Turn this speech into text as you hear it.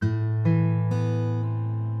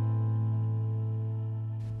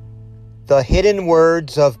The Hidden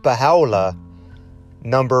Words of Baha'u'llah,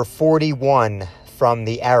 number 41 from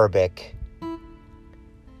the Arabic.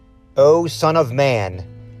 O Son of Man,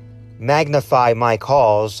 magnify my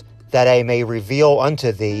cause, that I may reveal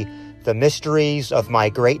unto thee the mysteries of my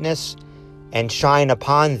greatness, and shine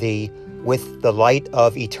upon thee with the light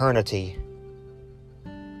of eternity.